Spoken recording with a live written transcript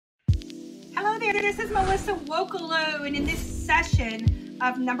Hello there, this is Melissa Wokolo, and in this session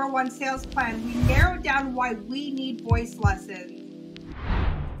of Number One Sales Plan, we narrowed down why we need voice lessons.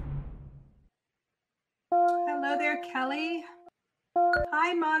 Hello there, Kelly.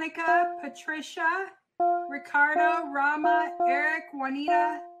 Hi, Monica, Patricia, Ricardo, Rama, Eric,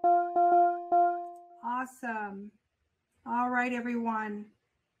 Juanita. Awesome. All right, everyone.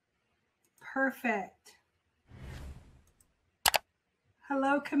 Perfect.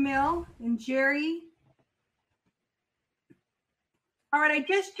 Hello, Camille and Jerry. All right, I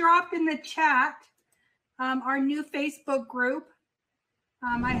just dropped in the chat our new Facebook group.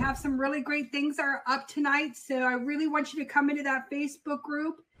 I have some really great things that are up tonight, so I really want you to come into that Facebook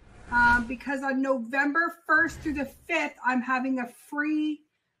group because on November 1st through the 5th, I'm having a free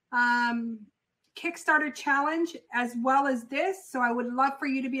Kickstarter challenge as well as this, so I would love for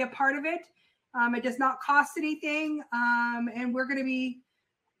you to be a part of it. It does not cost anything, and we're going to be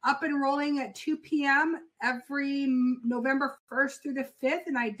up and rolling at 2 p.m. every November 1st through the 5th,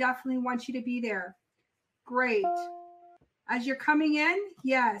 and I definitely want you to be there. Great. As you're coming in,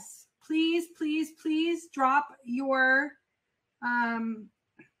 yes, please, please, please drop your, and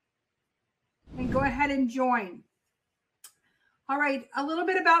go ahead and join. All right, a little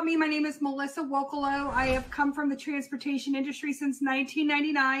bit about me. My name is Melissa Wokolo. I have come from the transportation industry since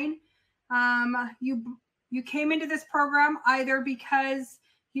 1999. You came into this program either because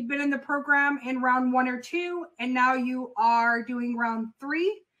you've been in the program in round 1 or 2, and now you are doing round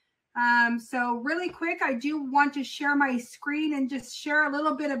 3. So really quick, I do want to share my screen and just share a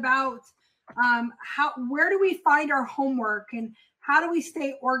little bit about where do we find our homework and how do we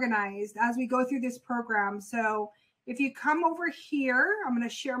stay organized as we go through this program. So if you come over here, I'm going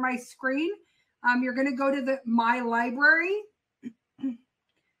to share my screen. You're going to go to my library.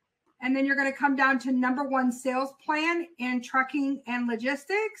 And then you're going to come down to Number One Sales Plan in Trucking and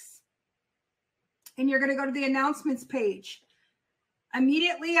Logistics. And you're going to go to the announcements page.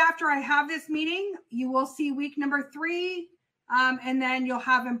 Immediately after I have this meeting, you will see week number 3. And then you'll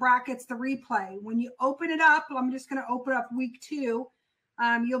have in brackets the replay. When you open it up, I'm just going to open up week 2.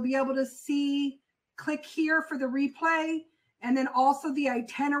 You'll be able to see, click here for the replay. And then also the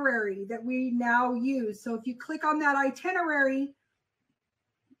itinerary that we now use. So if you click on that itinerary,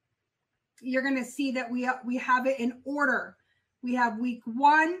 you're going to see that we have it in order. We have week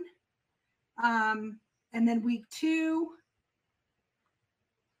 1, and then week 2,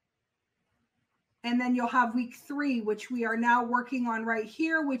 and then you'll have week 3, which we are now working on right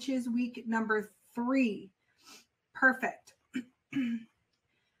here, which is week number 3. Perfect.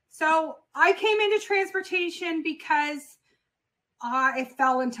 So I came into transportation because it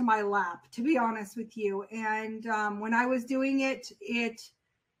fell into my lap, to be honest with you. And when I was doing it,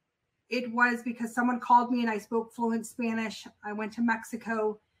 it was because someone called me and I spoke fluent Spanish. I went to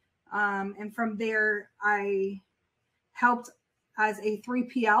Mexico, and from there I helped as a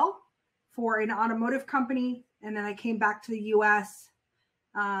 3PL for an automotive company. And then I came back to the US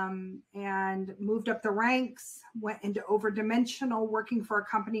and moved up the ranks, went into overdimensional working for a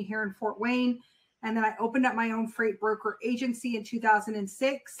company here in Fort Wayne. And then I opened up my own freight broker agency in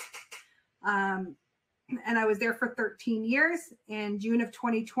 2006. And I was there for 13 years. In June of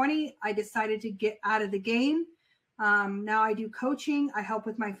 2020, I decided to get out of the game. Now I do coaching. I help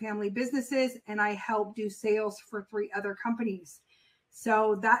with my family businesses, and I help do sales for 3 other companies.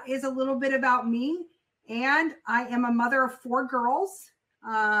 So that is a little bit about me. And I am a mother of 4 girls,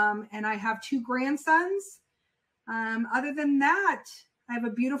 and I have 2 grandsons. Other than that, I have a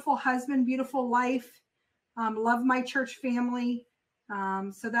beautiful husband, beautiful life, love my church family.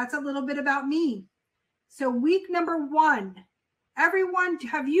 So that's a little bit about me. So week number 1, everyone,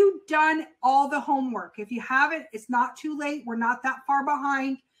 have you done all the homework? If you haven't, it's not too late. We're not that far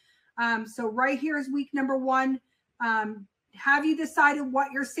behind. So right here is week number 1. Have you decided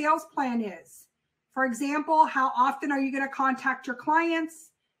what your sales plan is? For example, how often are you going to contact your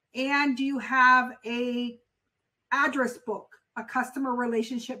clients? And do you have a address book, a customer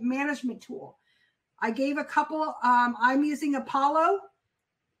relationship management tool? I gave a couple. I'm using Apollo.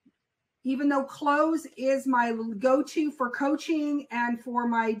 Even though Close is my go-to for coaching and for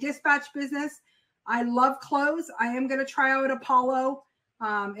my dispatch business, I love Close. I am going to try out Apollo.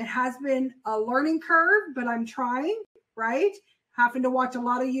 It has been a learning curve, but I'm trying, right? Having to watch a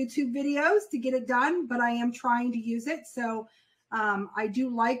lot of YouTube videos to get it done, but I am trying to use it. So I do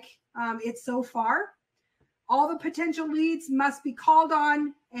like it so far. All the potential leads must be called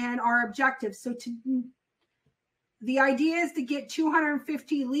on and are objectives. So the idea is to get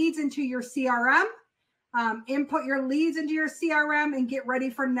 250 leads into your CRM, input your leads into your CRM, and get ready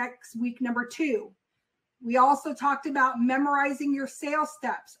for next week number 2. We also talked about memorizing your sales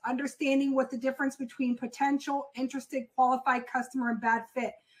steps, understanding what the difference between potential, interested, qualified customer, and bad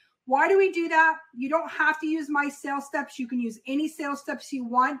fit. Why do we do that? You don't have to use my sales steps. You can use any sales steps you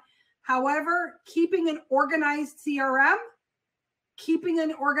want. However, keeping an organized CRM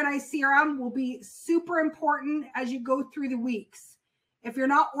will be super important as you go through the weeks. If you're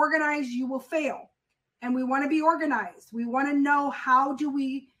not organized, you will fail. And we want to be organized. We want to know, how do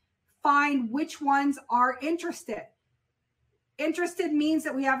we find which ones are interested. Interested means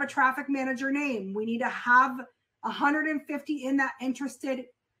that we have a traffic manager name. We need to have 150 in that interested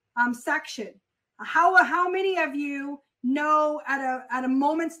section. How many of you know at a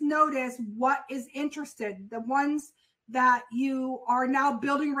moment's notice what is interested? The ones that you are now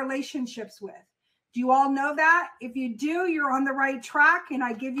building relationships with. Do you all know that? If you do, you're on the right track, and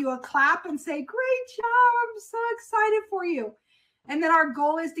I give you a clap and say, great job. I'm so excited for you. And then our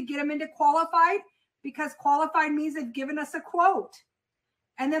goal is to get them into qualified, because qualified means they've given us a quote.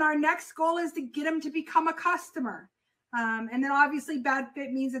 And then our next goal is to get them to become a customer. And then obviously bad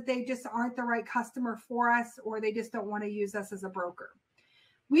fit means that they just aren't the right customer for us, or they just don't want to use us as a broker.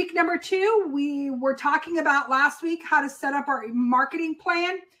 Week number 2, we were talking about last week how to set up our marketing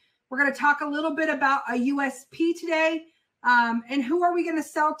plan. We're going to talk a little bit about a USP today, and who are we going to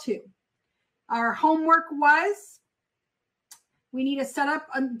sell to. Our homework was, we need to set up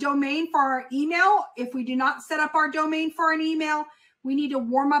a domain for our email. If we do not set up our domain for an email, we need to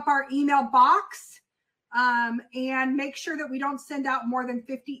warm up our email box and make sure that we don't send out more than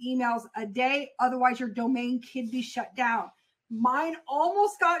 50 emails a day. Otherwise, your domain could be shut down. Mine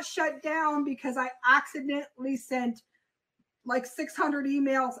almost got shut down because I accidentally sent like 600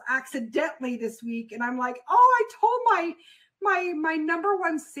 emails accidentally this week. And I'm like, oh, I told my number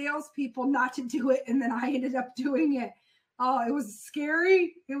one salespeople not to do it. And then I ended up doing it. Oh, it was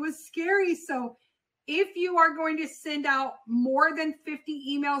scary. It was scary. So if you are going to send out more than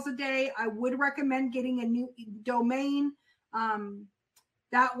 50 emails a day, I would recommend getting a new domain.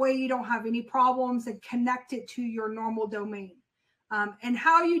 That way you don't have any problems, and connect it to your normal domain. And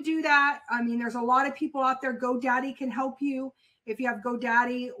how you do that, I mean, there's a lot of people out there. GoDaddy can help you. If you have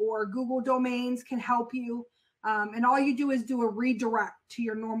GoDaddy, or Google Domains can help you. And all you do is do a redirect to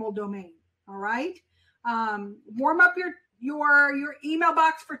your normal domain. All right. Warm up your email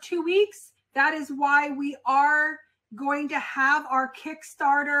box for 2 weeks. That is why we are going to have our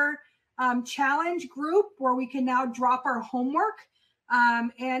Kickstarter challenge group, where we can now drop our homework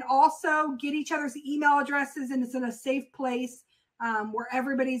and also get each other's email addresses, and it's in a safe place where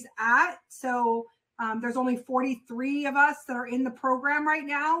everybody's at. So there's only 43 of us that are in the program right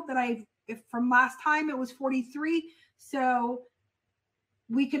now. If from last time it was 43. So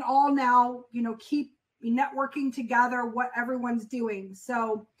we can all now, keep networking together what everyone's doing.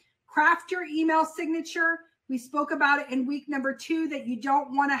 So craft your email signature. We spoke about it in week number 2, that you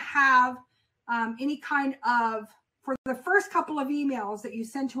don't want to have any kind of, for the first couple of emails that you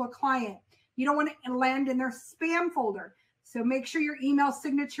send to a client, you don't want to land in their spam folder. So make sure your email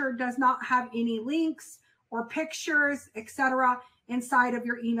signature does not have any links or pictures, etc., inside of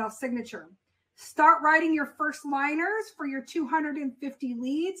your email signature. Start writing your first liners for your 250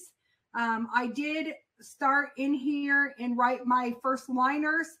 leads. I did start in here and write my first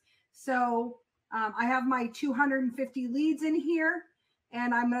liners. So I have my 250 leads in here,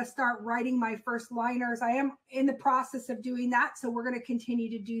 and I'm going to start writing my first liners. I am in the process of doing that. So we're going to continue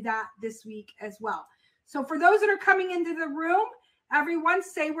to do that this week as well. So for those that are coming into the room, everyone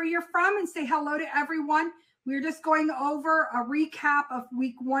say where you're from and say hello to everyone. We're just going over a recap of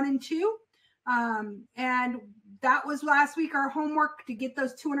week 1 and 2. And that was last week, our homework, to get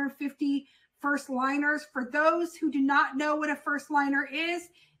those 250 first liners. For those who do not know what a first liner is,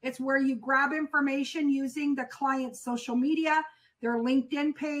 it's where you grab information using the client's social media, their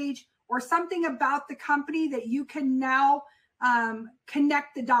LinkedIn page, or something about the company that you can now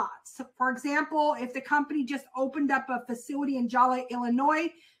connect the dots. So for example, if the company just opened up a facility in Joliet,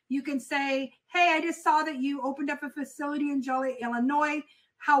 Illinois, you can say, hey, I just saw that you opened up a facility in Joliet, Illinois.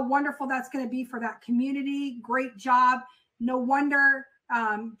 How wonderful that's going to be for that community. Great job. No wonder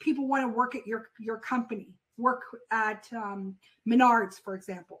people want to work at your company, work at Menards, for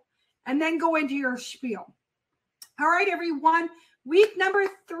example, and then go into your spiel. All right, everyone. Week number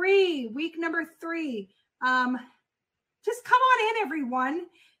 3. Just come on in, everyone.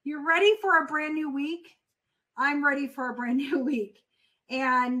 You're ready for a brand new week? I'm ready for a brand new week.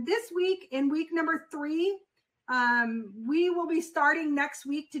 And this week, in week number 3, we will be starting next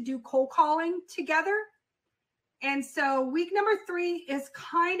week to do cold calling together. And so week number 3 is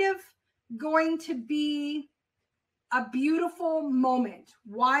kind of going to be a beautiful moment.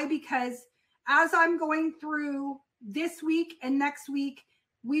 Why? Because as I'm going through this week and next week,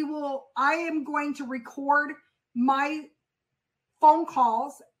 I am going to record my phone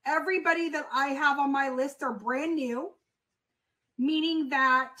calls. Everybody that I have on my list are brand new, meaning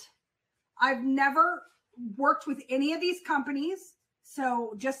that I've never worked with any of these companies.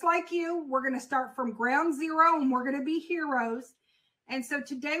 So just like you, we're going to start from ground zero and we're going to be heroes. And so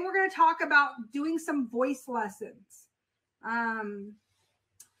today we're going to talk about doing some voice lessons.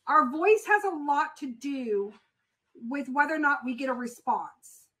 Our voice has a lot to do with whether or not we get a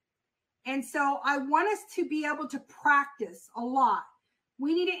response. And so I want us to be able to practice a lot.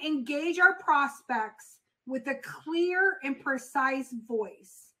 We need to engage our prospects with a clear and precise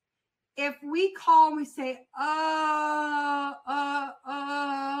voice. If we call and we say,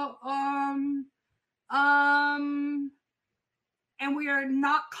 and we are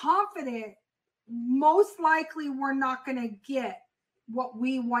not confident, most likely we're not going to get what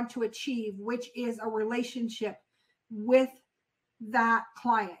we want to achieve, which is a relationship with that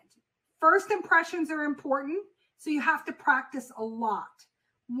client. First impressions are important, so you have to practice a lot.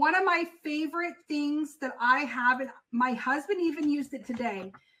 One of my favorite things that I have, and my husband even used it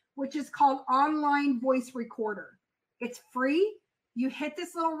today, which is called Online Voice Recorder. It's free. You hit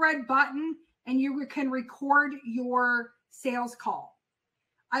this little red button and you can record your sales call.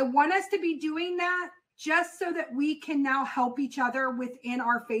 I want us to be doing that just so that we can now help each other within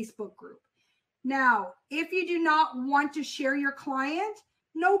our Facebook group. Now, if you do not want to share your client,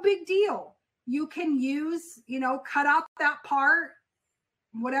 no big deal. You can use, cut out that part,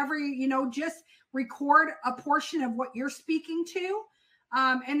 whatever, just record a portion of what you're speaking to.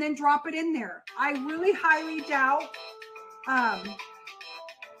 And then drop it in there. I really highly doubt,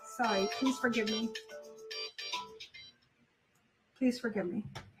 sorry, please forgive me. Please forgive me.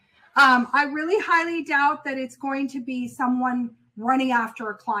 I really highly doubt that it's going to be someone running after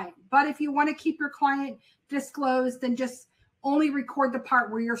a client. But if you want to keep your client disclosed, then just only record the part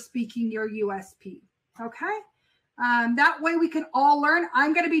where you're speaking your USP. Okay? That way we can all learn.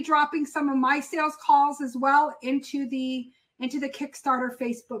 I'm going to be dropping some of my sales calls as well into the Kickstarter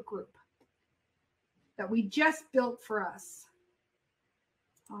Facebook group that we just built for us.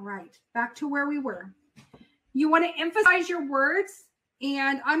 All right, back to where we were. You want to emphasize your words,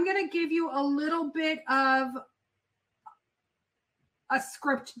 and I'm going to give you a little bit of a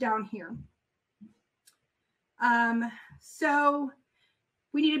script down here. So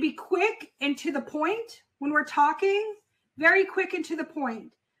we need to be quick and to the point when we're talking, very quick and to the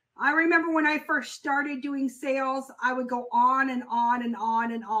point. I remember when I first started doing sales, I would go on and on and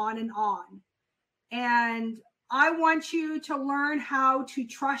on and on and on. And I want you to learn how to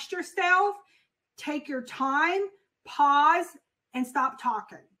trust yourself, take your time, pause, and stop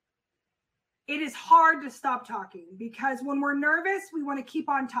talking. It is hard to stop talking because when we're nervous, we want to keep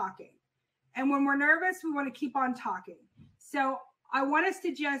on talking. And when we're nervous, we want to keep on talking. So I want us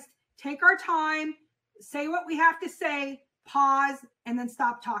to just take our time, say what we have to say, pause, and then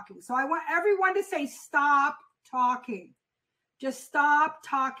stop talking. So I want everyone to say, stop talking. Just stop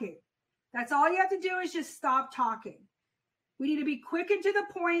talking. That's all you have to do is just stop talking. We need to be quick and to the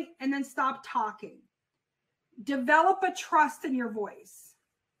point and then stop talking. Develop a trust in your voice.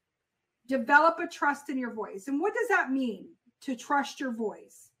 Develop a trust in your voice. And what does that mean, to trust your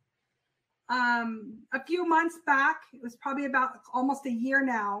voice? A few months back, it was probably about almost a year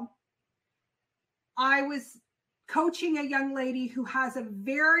now, I was coaching a young lady who has a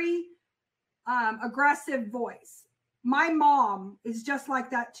very aggressive voice. My mom is just like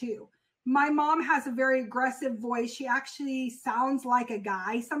that too. My mom has a very aggressive voice. She actually sounds like a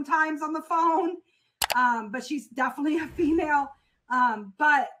guy sometimes on the phone, but she's definitely a female.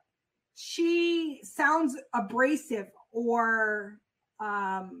 But she sounds abrasive, or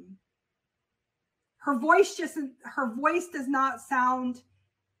her voice does not sound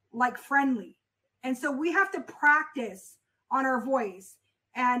like friendly. And so we have to practice on our voice.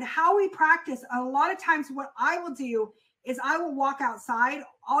 And how we practice, a lot of times what I will do is I will walk outside.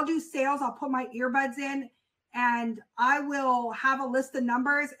 I'll do sales. I'll put my earbuds in and I will have a list of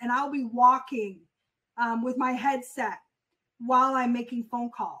numbers and I'll be walking with my headset while I'm making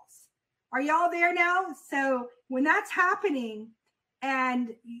phone calls. Are y'all there now? So when that's happening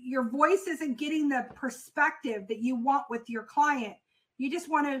and your voice isn't getting the perspective that you want with your client, you just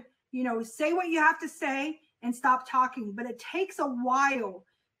want to, say what you have to say and stop talking. But it takes a while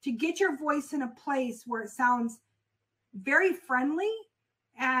to get your voice in a place where it sounds very friendly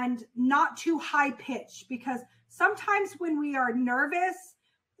and not too high pitched, because sometimes when we are nervous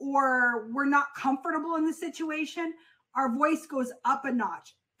or we're not comfortable in the situation, our voice goes up a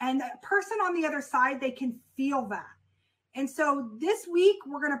notch, and the person on the other side, they can feel that. And so this week,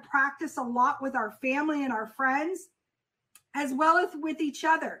 we're going to practice a lot with our family and our friends, as well as with each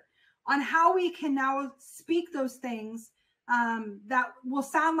other, on how we can now speak those things that will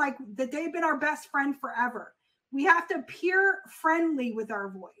sound like that they've been our best friend forever. We have to appear friendly with our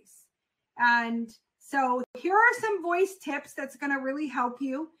voice. And so here are some voice tips that's going to really help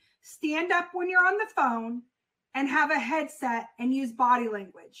you. Stand up when you're on the phone and have a headset and use body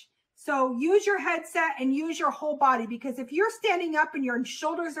language. So use your headset and use your whole body, because if you're standing up and your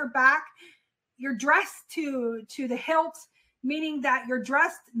shoulders are back, you're dressed to the hilt, meaning that you're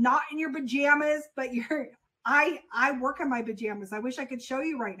dressed not in your pajamas, but you're, I work in my pajamas. I wish I could show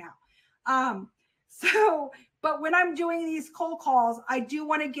you right now. But when I'm doing these cold calls, I do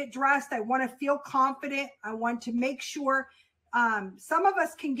want to get dressed. I want to feel confident. I want to make sure some of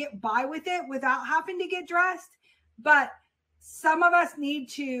us can get by with it without having to get dressed, but some of us need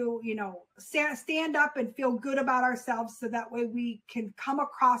to, stand up and feel good about ourselves, so that way we can come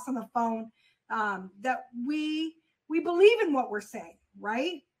across on the phone that we believe in what we're saying,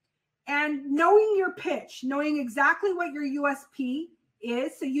 right? And knowing your pitch, knowing exactly what your USP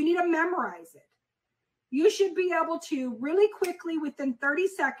is, so you need to memorize it. You should be able to really quickly, within 30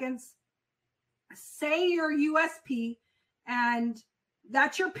 seconds, say your USP, and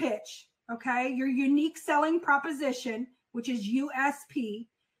that's your pitch, okay? Your unique selling proposition, which is USP,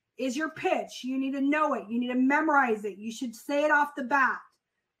 is your pitch. You need to know it. You need to memorize it. You should say it off the bat,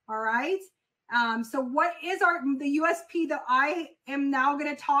 all right? So what is the USP that I am now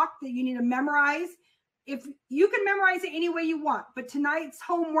going to talk that you need to memorize? If you can memorize it any way you want, but tonight's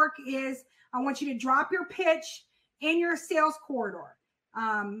homework is I want you to drop your pitch in your sales corridor.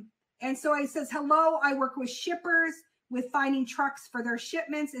 And so it says, hello, I work with shippers with finding trucks for their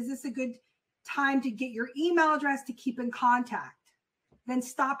shipments. Is this a good time to get your email address to keep in contact? Then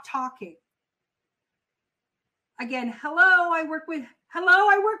stop talking. Again, hello, I work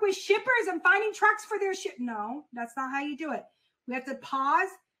with shippers and finding trucks for their ship. No, that's not how you do it. We have to pause,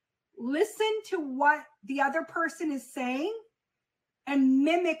 listen to what the other person is saying, and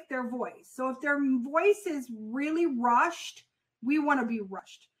mimic their voice. So if their voice is really rushed, we want to be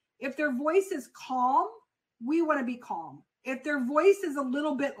rushed. If their voice is calm, we want to be calm. If their voice is a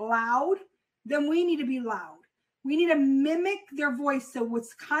little bit loud, then we need to be loud. We need to mimic their voice, so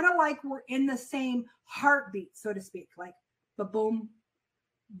it's kind of like we're in the same heartbeat, so to speak, like ba-boom,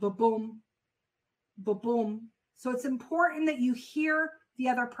 ba-boom, ba-boom. So it's important that you hear the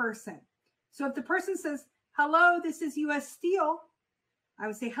other person. So if the person says, hello, this is US Steel, I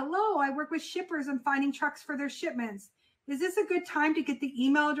would say, hello, I work with shippers and finding trucks for their shipments. Is this a good time to get the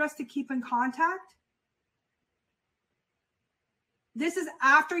email address to keep in contact? This is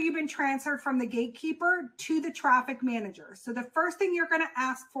after you've been transferred from the gatekeeper to the traffic manager. So the first thing you're going to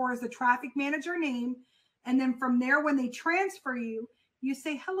ask for is the traffic manager name. And then from there, when they transfer you, you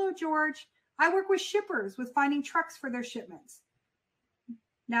say, hello, George. I work with shippers with finding trucks for their shipments.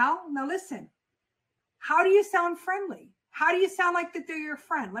 Now listen. How do you sound friendly? How do you sound like that they're your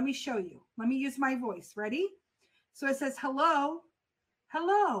friend? Let me show you. Let me use my voice. Ready? So it says, hello,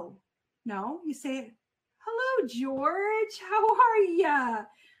 hello. No, you say, hello, George. How are ya?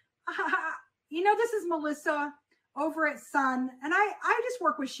 This is Melissa over at Sun, and I just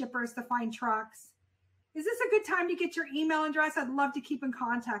work with shippers to find trucks. Is this a good time to get your email address? I'd love to keep in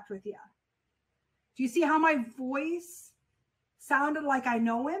contact with you. Do you see how my voice sounded like I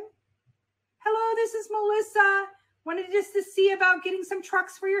know him? Hello, this is Melissa. Wanted just to see about getting some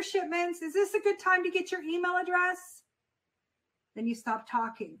trucks for your shipments. Is this a good time to get your email address? Then you stop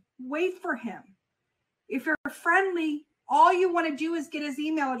talking. Wait for him. If you're friendly, all you want to do is get his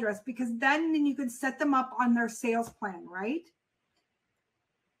email address, because then you can set them up on their sales plan, right?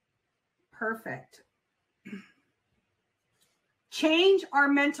 Perfect. Change our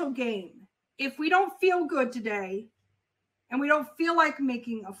mental game. If we don't feel good today and we don't feel like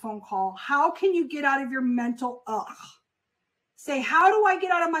making a phone call, how can you get out of your mental ugh? Say, how do I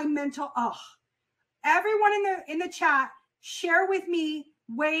get out of my mental ugh? Everyone in the chat, share with me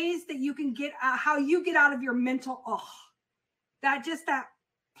ways that you can get out, how you get out of your mental ugh. That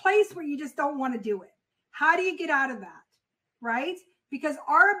place where you just don't want to do it. How do you get out of that? Right? Because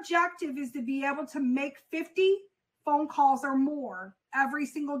our objective is to be able to make 50 phone calls or more every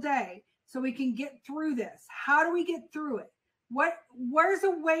single day so we can get through this. How do we get through it? Where's a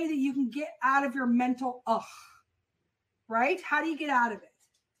way that you can get out of your mental ugh? Right? How do you get out of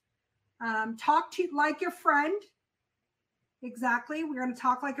it? Talk to like your friend. Exactly. We're going to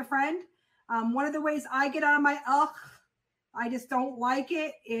talk like a friend. One of the ways I get out of my ugh, I just don't like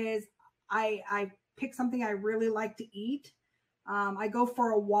it, is I pick something I really like to eat. I go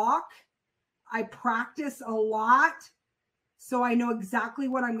for a walk. I practice a lot. So I know exactly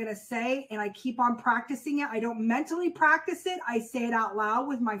what I'm going to say, and I keep on practicing it. I don't mentally practice it. I say it out loud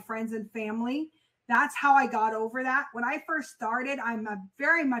with my friends and family. That's how I got over that. When I first started, I'm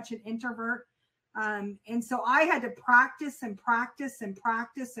very much an introvert. And so I had to practice and practice and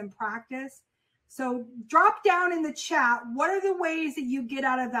practice and practice. So drop down in the chat. What are the ways that you get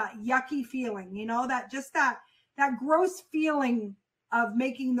out of that yucky feeling? You know, that gross feeling of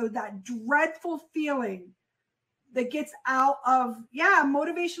making that dreadful feeling that gets out of,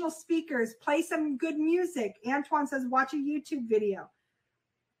 motivational speakers. Play some good music. Antoine says, watch a YouTube video.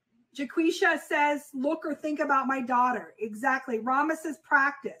 Jaquisha says, look or think about my daughter. Exactly. Rama says,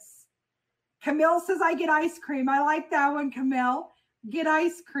 practice. Camille says, I get ice cream. I like that one, Camille. Get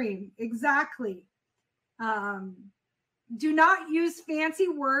ice cream. Exactly. Do not use fancy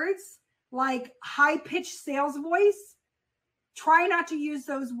words like high-pitched sales voice. Try not to use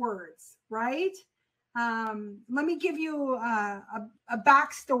those words, right? Let me give you a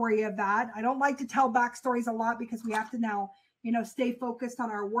backstory of that. I don't like to tell backstories a lot because we have to now, stay focused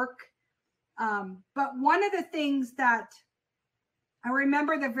on our work. But one of the things that I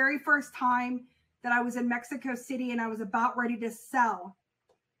remember the very first time that I was in Mexico City and I was about ready to sell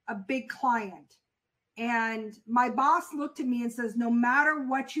a big client. And my boss looked at me and says, no matter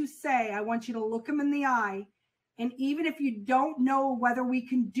what you say, I want you to look him in the eye. And even if you don't know whether we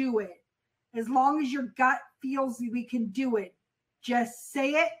can do it, as long as your gut feels we can do it, just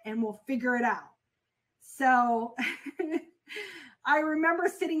say it and we'll figure it out. So I remember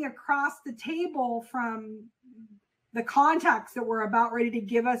sitting across the table from the contacts that were about ready to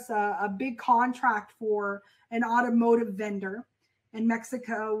give us a big contract for an automotive vendor in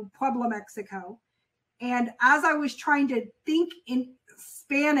Mexico, Puebla, Mexico. And as I was trying to think in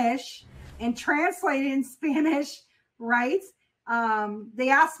Spanish and translate it in Spanish, right? They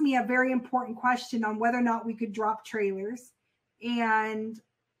asked me a very important question on whether or not we could drop trailers. And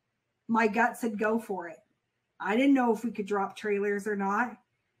my gut said, go for it. I didn't know if we could drop trailers or not,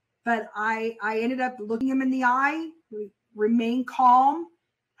 but I ended up looking him in the eye, remained calm,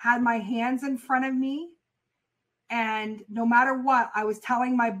 had my hands in front of me. And no matter what, I was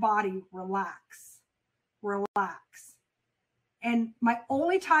telling my body, relax, relax. And my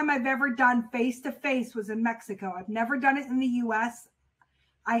only time I've ever done face-to-face was in Mexico. I've never done it in the US.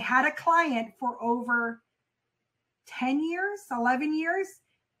 I had a client for over 10 years, 11 years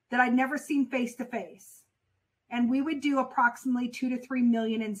that I'd never seen face-to-face. And we would do approximately 2 to 3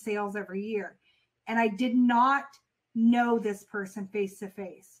 million in sales every year. And I did not know this person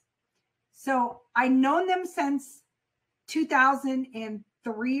face-to-face. So I'd known them since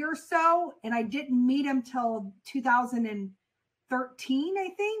 2003 or so, and I didn't meet him till 2013, I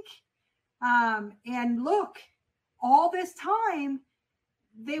think. And look, all this time,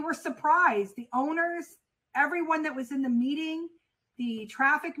 they were surprised. The owners, everyone that was in the meeting, the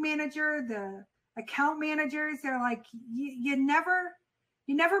traffic manager, the account managers, they're like, you never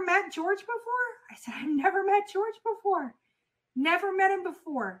met George before? I said, I've never met George before. Never met him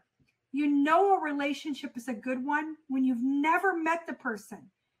before. You know a relationship is a good one when you've never met the person,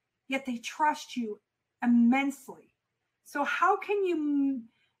 yet they trust you immensely. So how can you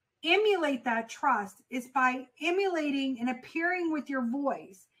emulate that trust? Is by emulating and appearing with your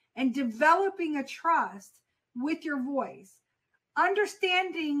voice and developing a trust with your voice.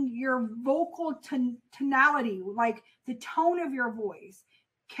 Understanding your vocal tonality, like the tone of your voice.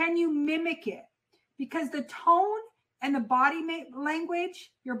 Can you mimic it? Because the tone and the body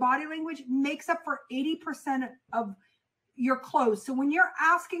language, your body language makes up for 80% of your close. So when you're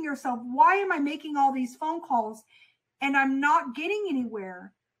asking yourself, why am I making all these phone calls and I'm not getting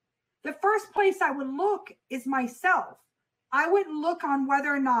anywhere? The first place I would look is myself. I wouldn't look on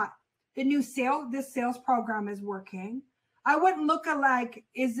whether or not this sales program is working. I wouldn't look at like,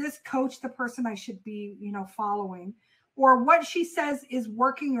 is this coach the person I should be, following, or what she says is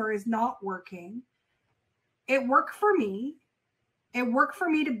working or is not working. It worked for me. It worked for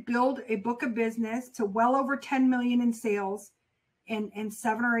me to build a book of business to well over 10 million in sales in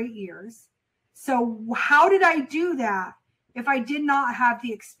 7 or 8 years. So how did I do that if I did not have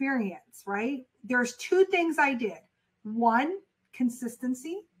the experience, right? There's 2 things I did. One,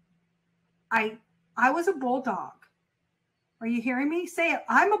 consistency. I was a bulldog. Are you hearing me? Say it.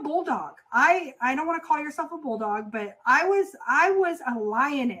 I'm a bulldog. I don't want to call yourself a bulldog, but I was a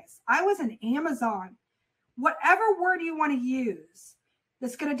lioness. I was an Amazon. Whatever word you want to use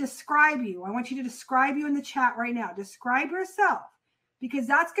that's going to describe you. I want you to describe you in the chat right now. Describe yourself, because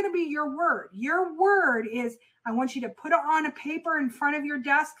that's going to be your word. Your word is, I want you to put it on a paper in front of your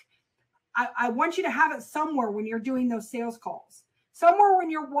desk. I want you to have it somewhere when you're doing those sales calls, somewhere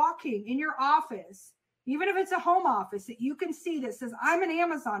when you're walking in your office. even if it's a home office that you can see that says, I'm an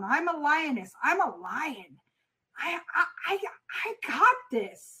Amazon, I'm a lioness, I'm a lion. I got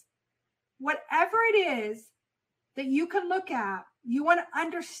this. Whatever it is that you can look at, you want to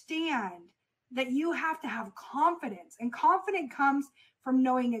understand that you have to have confidence. And confidence comes from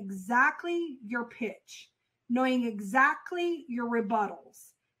knowing exactly your pitch, knowing exactly your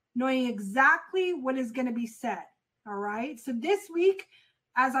rebuttals, knowing exactly what is going to be said. All right. So this week,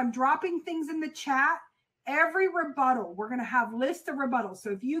 as I'm dropping things in the chat, every rebuttal, we're going to have lists of rebuttals.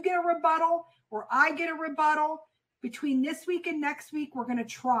 So if you get a rebuttal or I get a rebuttal between this week and next week, we're going to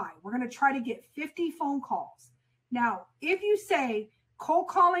try to get 50 phone calls. Now, if you say cold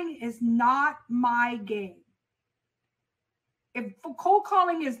calling is not my game, if cold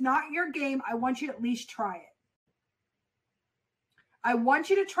calling is not your game, I want you to at least try it. I want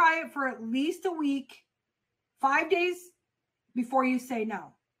you to try it for at least a week, 5 days before you say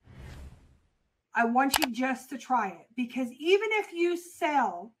no. I want you just to try it, because even if you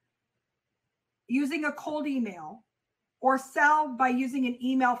sell using a cold email or sell by using an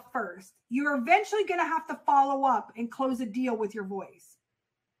email first, you're eventually going to have to follow up and close a deal with your voice.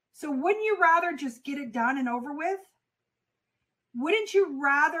 So wouldn't you rather just get it done and over with? Wouldn't you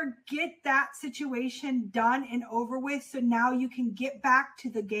rather get that situation done and over with so now you can get back to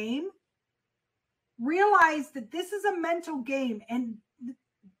the game? Realize that this is a mental game, and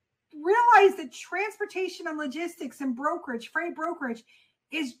realize that transportation and logistics and brokerage, freight brokerage,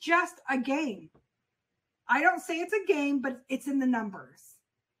 is just a game. I don't say it's a game, but it's in the numbers.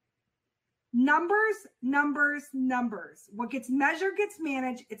 Numbers, numbers, numbers. What gets measured gets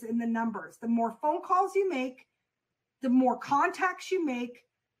managed. It's in the numbers. The more phone calls you make, the more contacts you make,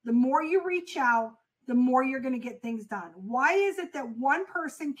 the more you reach out, the more you're going to get things done. Why is it that one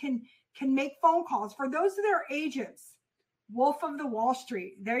person can make phone calls? For those that are agents, Wolf of the Wall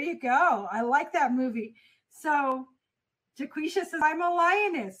Street. There you go. I like that movie. So Jaquisha says, I'm a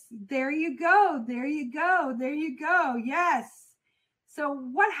lioness. There you go. There you go. There you go. Yes. So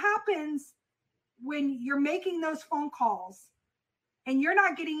what happens when you're making those phone calls and you're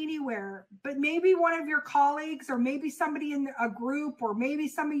not getting anywhere, but maybe one of your colleagues or maybe somebody in a group or maybe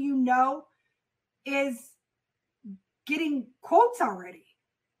somebody you know is getting quotes already?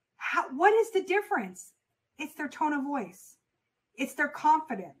 What is the difference? It's their tone of voice. It's their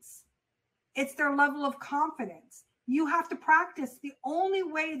confidence. It's their level of confidence. You have to practice. The only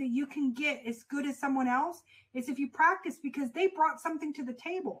way that you can get as good as someone else is if you practice, because they brought something to the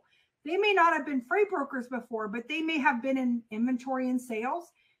table. They may not have been freight brokers before, but they may have been in inventory and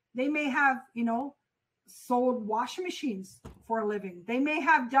sales. They may have, sold washing machines for a living. They may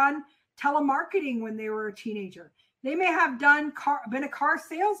have done telemarketing when they were a teenager. They may have been a car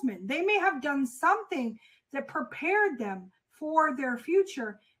salesman. They may have done something that prepared them for their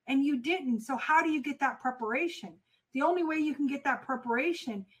future, and you didn't. So how do you get that preparation? The only way you can get that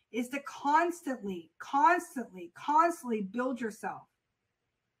preparation is to constantly build yourself.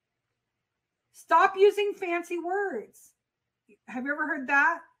 Stop using fancy words. Have you ever heard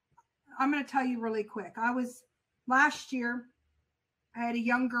that? I'm going to tell you really quick. Last year, I had a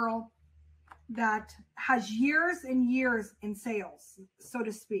young girl that has years and years in sales, so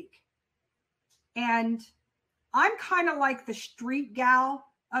to speak. And I'm kind of like the street gal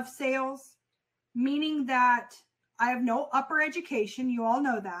of sales, meaning that I have no upper education. You all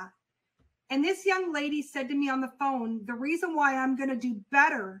know that. And this young lady said to me on the phone, the reason why I'm going to do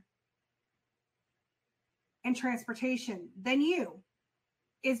better in transportation than you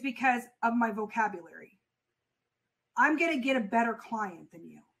is because of my vocabulary. I'm going to get a better client than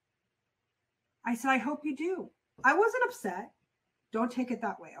you. I said, I hope you do. I wasn't upset. Don't take it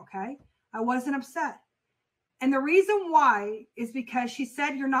that way, okay? I wasn't upset. And the reason why is because she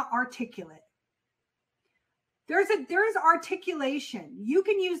said you're not articulate. There's articulation. You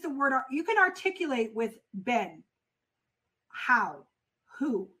can use the word, you can articulate with Ben, how,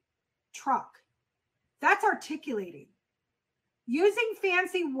 who, truck. That's articulating. Using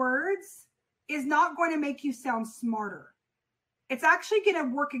fancy words is not going to make you sound smarter. It's actually going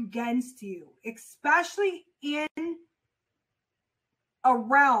to work against you, especially in a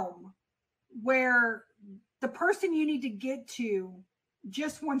realm where the person you need to get to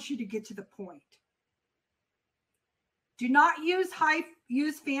just wants you to get to the point. Do not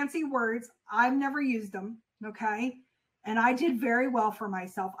use fancy words. I've never used them, okay? And I did very well for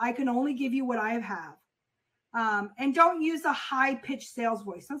myself. I can only give you what I have. And don't use a high-pitched sales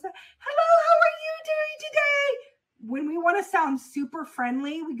voice. Don't say, hello, how are you doing today? When we want to sound super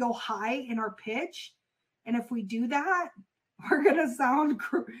friendly, we go high in our pitch. And if we do that, we're going to sound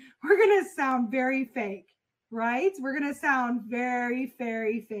very fake, right? We're going to sound very,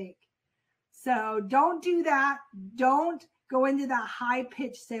 very fake. So don't do that. Don't go into that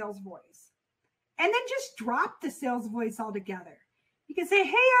high-pitched sales voice. And then just drop the sales voice altogether. You can say,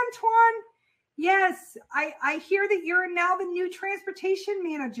 hey, Antoine, yes, I hear that you're now the new transportation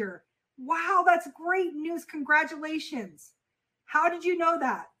manager. Wow, that's great news. Congratulations. How did you know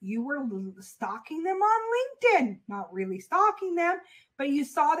that? You were stalking them on LinkedIn. Not really stalking them, but you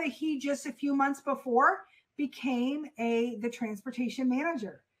saw that he just a few months before became the transportation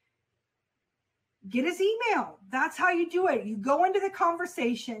manager. Get his email. That's how you do it. You go into the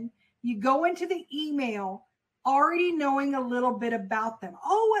conversation, you go into the email already knowing a little bit about them.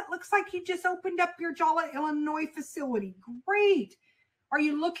 Oh, it looks like you just opened up your Jolla, Illinois facility. Great. Are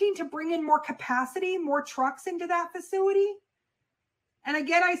you looking to bring in more capacity, more trucks into that facility? And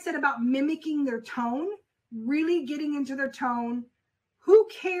again, I said about mimicking their tone, really getting into their tone. Who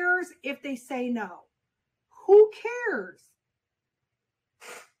cares if they say no? Who cares?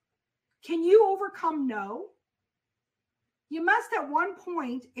 Can you overcome no? You must at one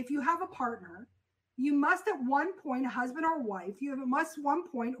point, if you have a partner, you must at one point, a husband or wife, you must at one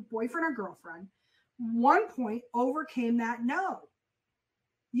point, a boyfriend or girlfriend, one point overcame that no.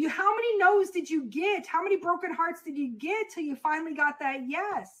 How many no's did you get? How many broken hearts did you get till you finally got that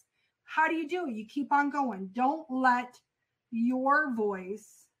yes? How do you do it? You keep on going. Don't let your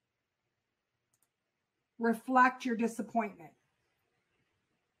voice reflect your disappointment.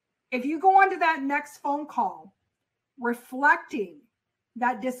 If you go on to that next phone call, reflecting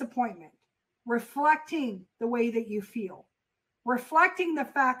that disappointment, reflecting the way that you feel, reflecting the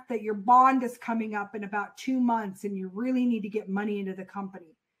fact that your bond is coming up in about 2 months and you really need to get money into the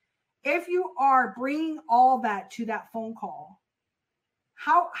company. If you are bringing all that to that phone call,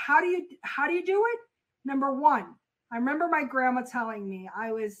 how do you do it? Number one, I remember my grandma telling me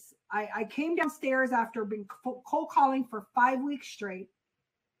I came downstairs after being cold calling for 5 weeks straight.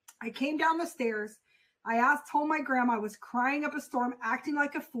 I came down the stairs. I told my grandma I was crying up a storm, acting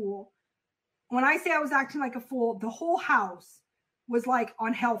like a fool. When I say I was acting like a fool, the whole house was like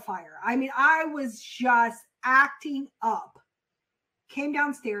on hellfire. I mean, I was just acting up. Came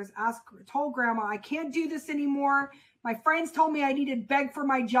downstairs, told grandma, I can't do this anymore. My friends told me I needed to beg for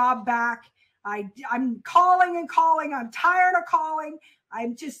my job back. I'm calling and calling. I'm tired of calling.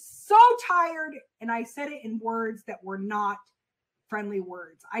 I'm just so tired. And I said it in words that were not friendly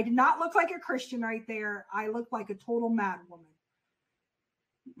words. I did not look like a Christian right there. I looked like a total mad woman.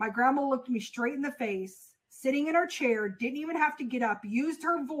 My grandma looked me straight in the face, sitting in her chair, didn't even have to get up, used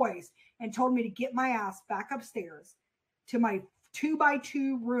her voice and told me to get my ass back upstairs to my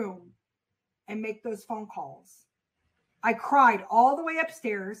 2x2 room and make those phone calls. I cried all the way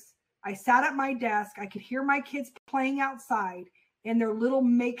upstairs. I sat at my desk. I could hear my kids playing outside in their little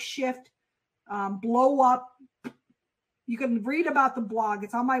makeshift blow up. You can read about the blog.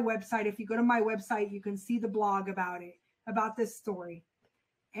 It's on my website. If you go to my website, you can see the blog about it, about this story.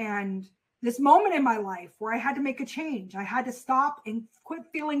 And this moment in my life where I had to make a change. I had to stop and quit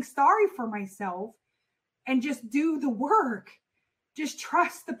feeling sorry for myself and just do the work. Just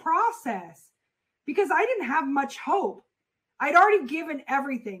trust the process, because I didn't have much hope. I'd already given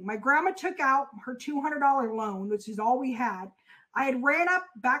everything. My grandma took out her $200 loan, which is all we had. I had ran up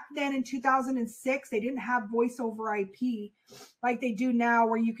back then in 2006. They didn't have voice over IP like they do now,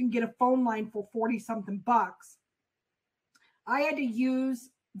 where you can get a phone line for 40 something bucks. I had to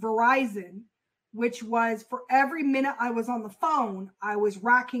use Verizon, which was for every minute I was on the phone, I was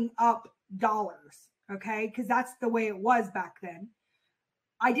racking up dollars. Okay. Because that's the way it was back then.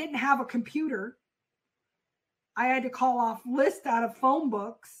 I didn't have a computer. I had to call off lists out of phone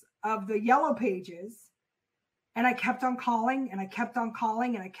books of the yellow pages. And I kept on calling and I kept on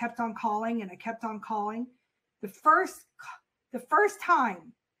calling and I kept on calling and I kept on calling. The first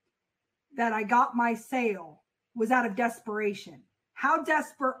time that I got my sale was out of desperation. How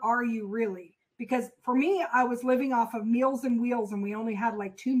desperate are you really? Because for me, I was living off of Meals and Wheels and we only had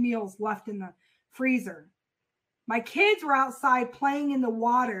like 2 meals left in the freezer. My kids were outside playing in the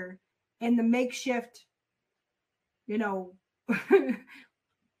water in the makeshift,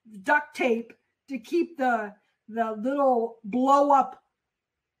 duct tape to keep the little blow up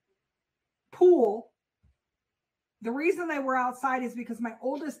pool. The reason they were outside is because my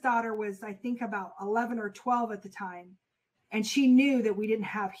oldest daughter was, I think, about 11 or 12 at the time. And she knew that we didn't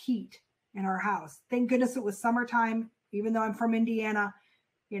have heat in our house. Thank goodness it was summertime, even though I'm from Indiana.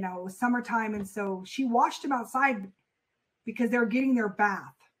 It was summertime. And so she washed them outside because they were getting their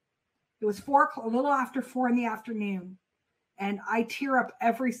bath. It was a little after 4 in the afternoon. And I tear up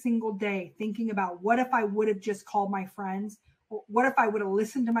every single day thinking about what if I would have just called my friends? Or what if I would have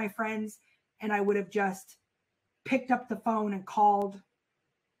listened to my friends and I would have just picked up the phone and called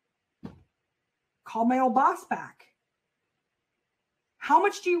called my old boss back. How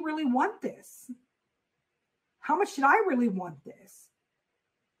much do you really want this? How much did I really want this?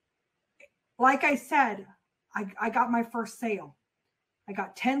 Like I said, I got my first sale. I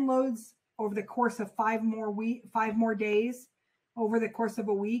got 10 loads over the course of 5 more days. Over the course of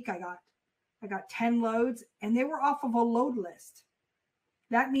a week, I got 10 loads, and they were off of a load list.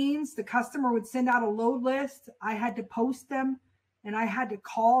 That means the customer would send out a load list. I had to post them, and I had to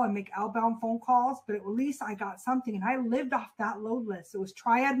call and make outbound phone calls, but at least I got something, and I lived off that load list. It was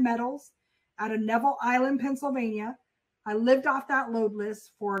Triad Metals out of Neville Island, Pennsylvania. I lived off that load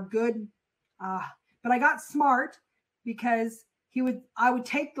list for a good, but I got smart because I would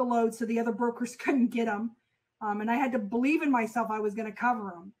take the load so the other brokers couldn't get them. And I had to believe in myself I was going to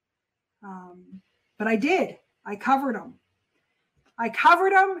cover them. But I did. I covered them.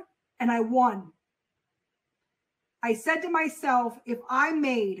 And I won. I said to myself, if I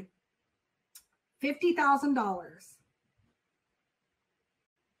made $50,000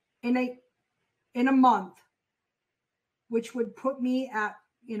 in a month, which would put me at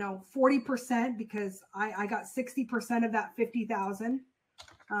 40%, because I got 60% of that 50,000.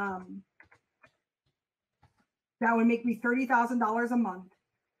 That would make me $30,000 a month.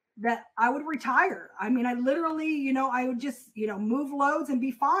 That I would retire. I mean, I literally, I would just, move loads and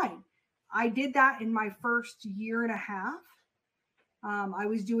be fine. I did that in my first year and a half. I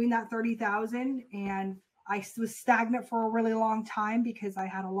was doing that 30,000, and I was stagnant for a really long time because I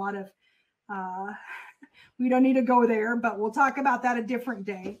had a lot of, we don't need to go there, but we'll talk about that a different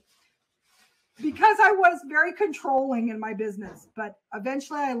day. Because I was very controlling in my business, but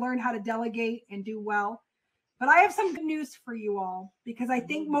eventually I learned how to delegate and do well. But I have some good news for you all, because I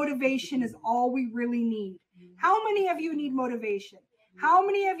think motivation is all we really need. How many of you need motivation? How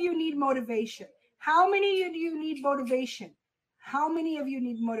many of you need motivation? How many of you need motivation? How many of you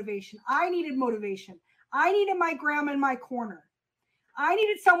need motivation? I needed motivation. I needed my grandma in my corner. I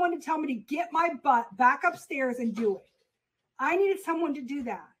needed someone to tell me to get my butt back upstairs and do it. I needed someone to do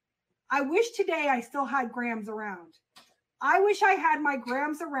that. I wish today I still had Grams around. I wish I had my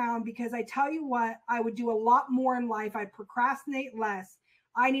Grams around, because I tell you what, I would do a lot more in life. I'd procrastinate less.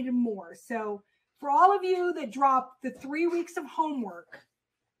 I needed more. So for all of you that dropped the 3 weeks of homework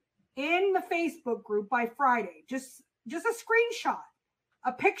in the Facebook group by Friday, just a screenshot,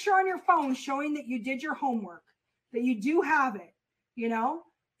 a picture on your phone showing that you did your homework, that you do have it.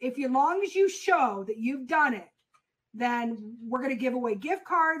 If as long as you show that you've done it, then we're going to give away gift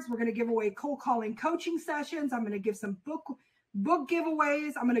cards. We're going to give away cold calling coaching sessions. I'm going to give some book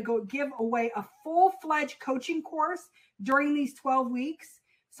giveaways. I'm going to go give away a full-fledged coaching course during these 12 weeks.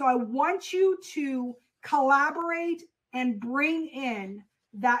 So I want you to collaborate and bring in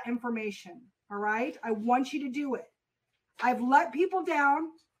that information. All right. I want you to do it. I've let people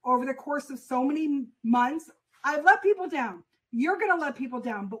down over the course of so many months. I've let people down. You're going to let people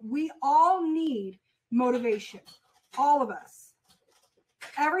down, but we all need motivation. All of us.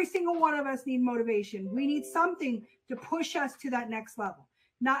 Every single one of us need motivation. We need something to push us to that next level.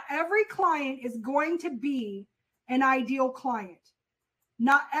 Not every client is going to be an ideal client.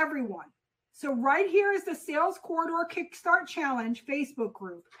 Not everyone. So right here is the Sales Corridor Kickstart Challenge Facebook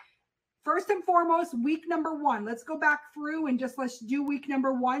group. First and foremost, week number 1. Let's go back through and let's do week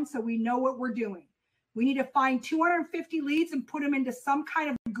number 1 so we know what we're doing. We need to find 250 leads and put them into some kind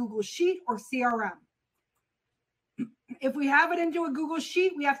of Google Sheet or CRM. If we have it into a Google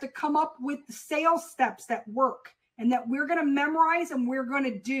Sheet, we have to come up with the sales steps that work and that we're going to memorize and we're going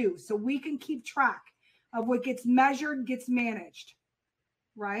to do, so we can keep track of what gets measured, gets managed,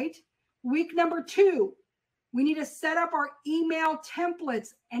 right? Week number 2, we need to set up our email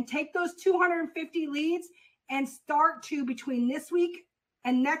templates and take those 250 leads and start to, between this week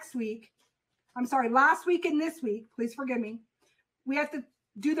and next week, last week and this week, please forgive me, we have to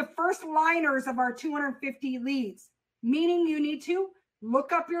do the first liners of our 250 leads, meaning you need to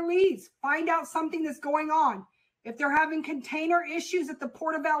look up your leads, find out something that's going on. If they're having container issues at the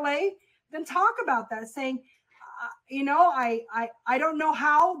Port of LA, then talk about that, saying, I don't know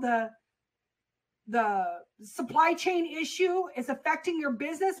how the supply chain issue is affecting your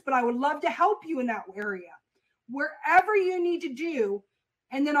business, but I would love to help you in that area. Wherever you need to do.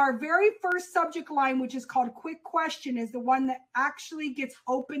 And then our very first subject line, which is called Quick Question, is the one that actually gets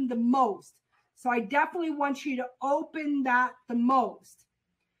opened the most. So I definitely want you to open that the most.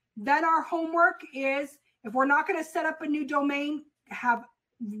 Then our homework is, if we're not going to set up a new domain, have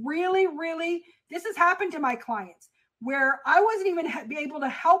really, this has happened to my clients where I wasn't even able to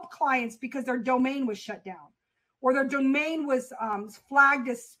help clients because their domain was shut down or their domain was flagged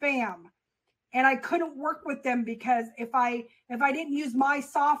as spam. and I couldn't work with them because if I didn't use my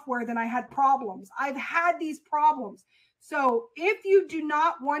software, then I had problems. I've had these problems. So if you do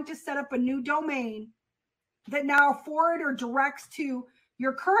not want to set up a new domain that now forward or directs to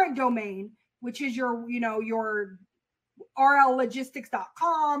your current domain, which is your, your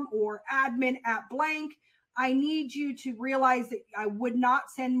rllogistics.com or admin at blank, I need you to realize that I would not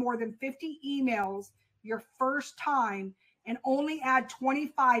send more than 50 emails your first time and only add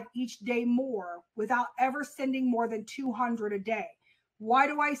 25 each day more without ever sending more than 200 a day. Why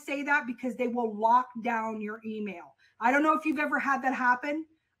do I say that? Because they will lock down your email. I don't know if you've ever had that happen.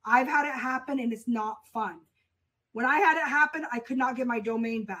 I've had it happen and it's not fun. When I had it happen, I could not get my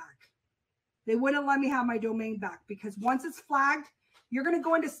domain back. They wouldn't let me have my domain back because once it's flagged, you're going to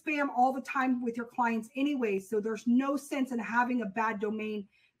go into spam all the time with your clients anyway. So there's no sense in having a bad domain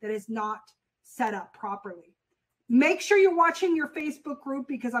that is not set up properly. Make sure you're watching your Facebook group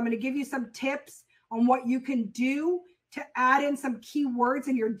because I'm going to give you some tips on what you can do to add in some keywords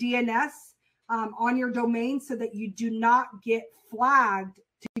in your DNS on your domain so that you do not get flagged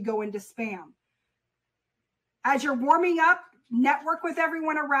to go into spam. As you're warming up, network with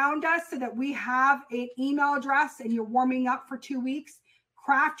everyone around us so that we have an email address and you're warming up for 2 weeks.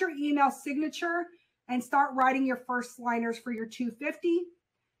 Craft your email signature and start writing your first liners for your 250.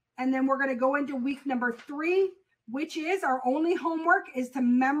 And then we're going to go into week number 3, which is our only homework is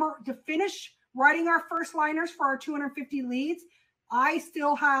to finish writing our first liners for our 250 leads. I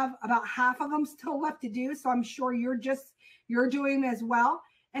still have about half of them still left to do, so I'm sure you're doing as well.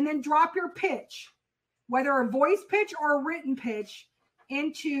 And then drop your pitch, whether a voice pitch or a written pitch,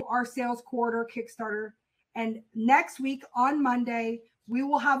 into our sales quarter Kickstarter. And next week on Monday, we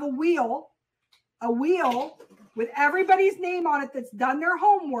will have a wheel with everybody's name on it that's done their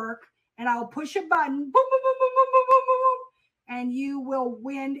homework. And I'll push a button, boom, boom, boom, boom, boom, boom, boom, boom, and you will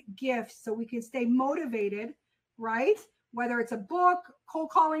win gifts so we can stay motivated, right? Whether it's a book,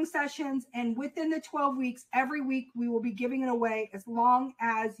 cold calling sessions, and within the 12 weeks, every week we will be giving it away as long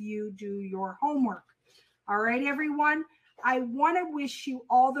as you do your homework. All right, everyone. I want to wish you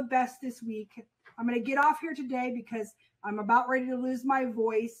all the best this week. I'm going to get off here today because I'm about ready to lose my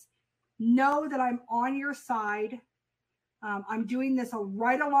voice. Know that I'm on your side. I'm doing this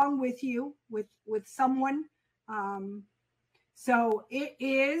right along with you, with someone. So it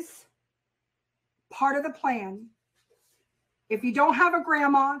is part of the plan. If you don't have a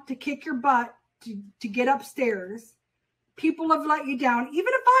grandma to kick your butt to get upstairs, people have let you down,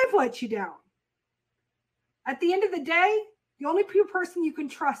 even if I've let you down. At the end of the day, the only person you can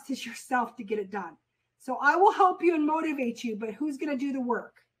trust is yourself to get it done. So I will help you and motivate you, but who's going to do the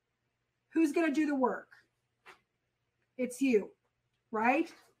work? Who's going to do the work? It's you,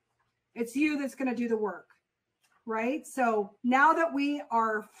 right? It's you that's going to do the work, right? So now that we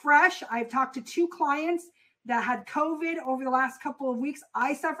are fresh, I've talked to 2 clients that had COVID over the last couple of weeks.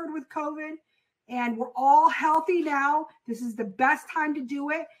 I suffered with COVID and we're all healthy now. This is the best time to do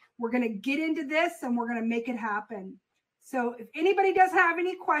it. We're going to get into this and we're going to make it happen. So if anybody does have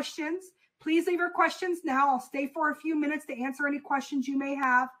any questions, please leave your questions now. I'll stay for a few minutes to answer any questions you may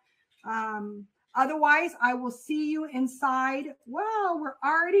have. Otherwise, I will see you inside. Wow, we're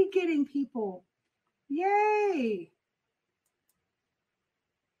already getting people. Yay.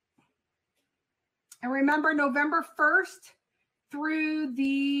 And remember, November 1st through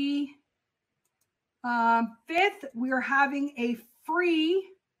the 5th, we are having a free,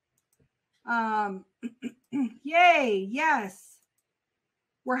 yay, yes.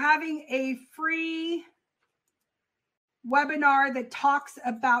 We're having a free webinar that talks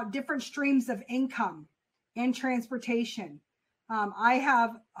about different streams of income in transportation. I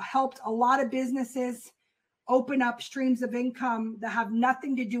have helped a lot of businesses open up streams of income that have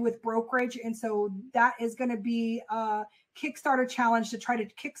nothing to do with brokerage. And so that is going to be a Kickstarter challenge to try to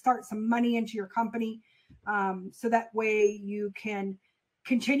kickstart some money into your company. So that way you can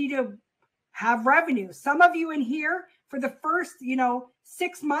continue to have revenue. Some of you in here for the first,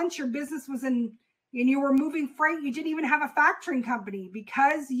 6 months, your business was and you were moving freight. You didn't even have a factoring company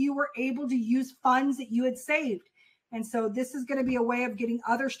because you were able to use funds that you had saved. And so this is going to be a way of getting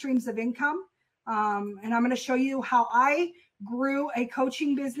other streams of income. And I'm going to show you how I grew a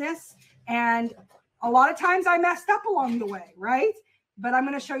coaching business. And a lot of times I messed up along the way, right? But I'm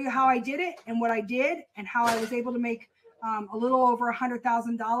going to show you how I did it and what I did and how I was able to make a little over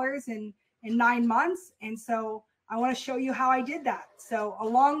 $100,000 in 9 months. And so I want to show you how I did that. So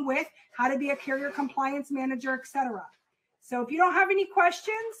along with how to be a carrier compliance manager, etc. So if you don't have any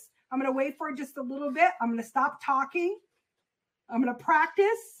questions, I'm going to wait for just a little bit. I'm going to stop talking. I'm going to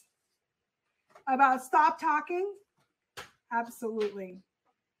practice about stop talking. Absolutely.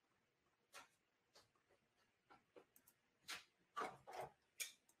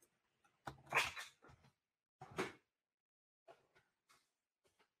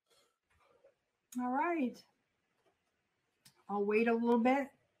 All right. I'll wait a little bit.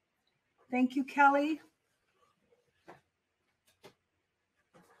 Thank you, Kelly.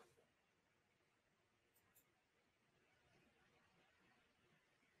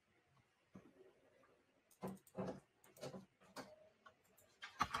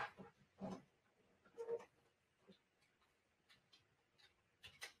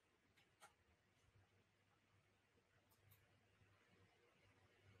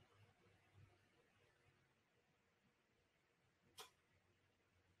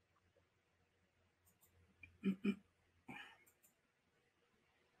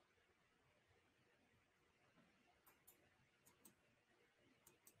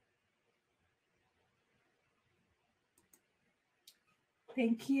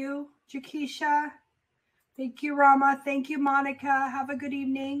 Thank you, Jakisha. Thank you, Rama. Thank you, Monica. Have a good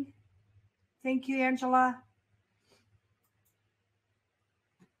evening. Thank you, Angela.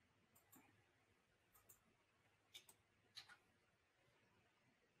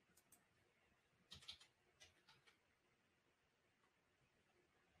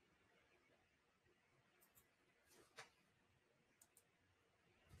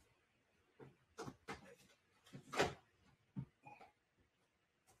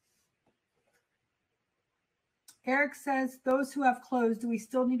 Eric says, those who have closed, do we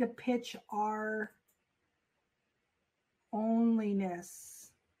still need to pitch our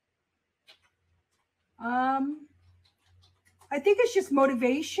onlyness? I think it's just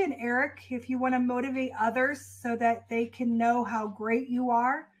motivation, Eric. If you want to motivate others so that they can know how great you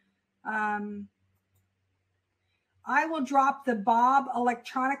are. I will drop the Bob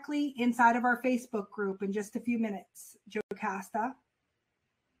electronically inside of our Facebook group in just a few minutes, Jocasta.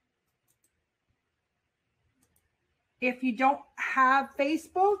 If you don't have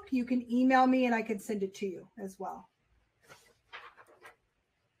Facebook, you can email me and I can send it to you as well.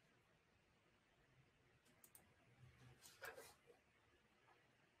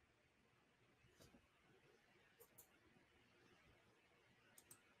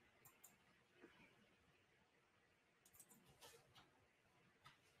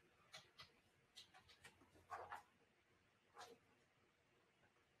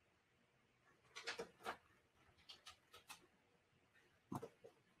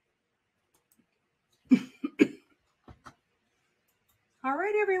 All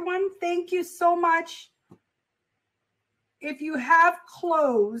right, everyone. Thank you so much. If you have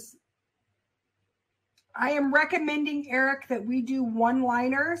clothes, I am recommending, Eric, that we do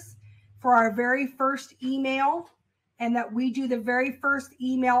one-liners for our very first email, and that we do the very first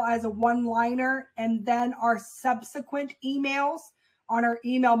email as a one-liner, and then our subsequent emails on our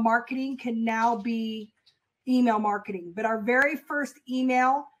email marketing can now be email marketing. But our very first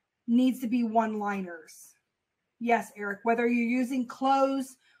email needs to be one-liners. Yes, Eric, whether you're using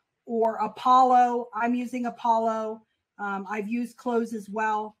clothes or Apollo, I'm using Apollo. I've used clothes as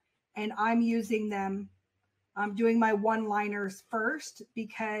well, and I'm using them. I'm doing my one-liners first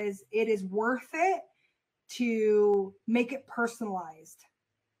because it is worth it to make it personalized.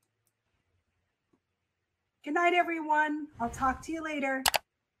 Good night, everyone. I'll talk to you later.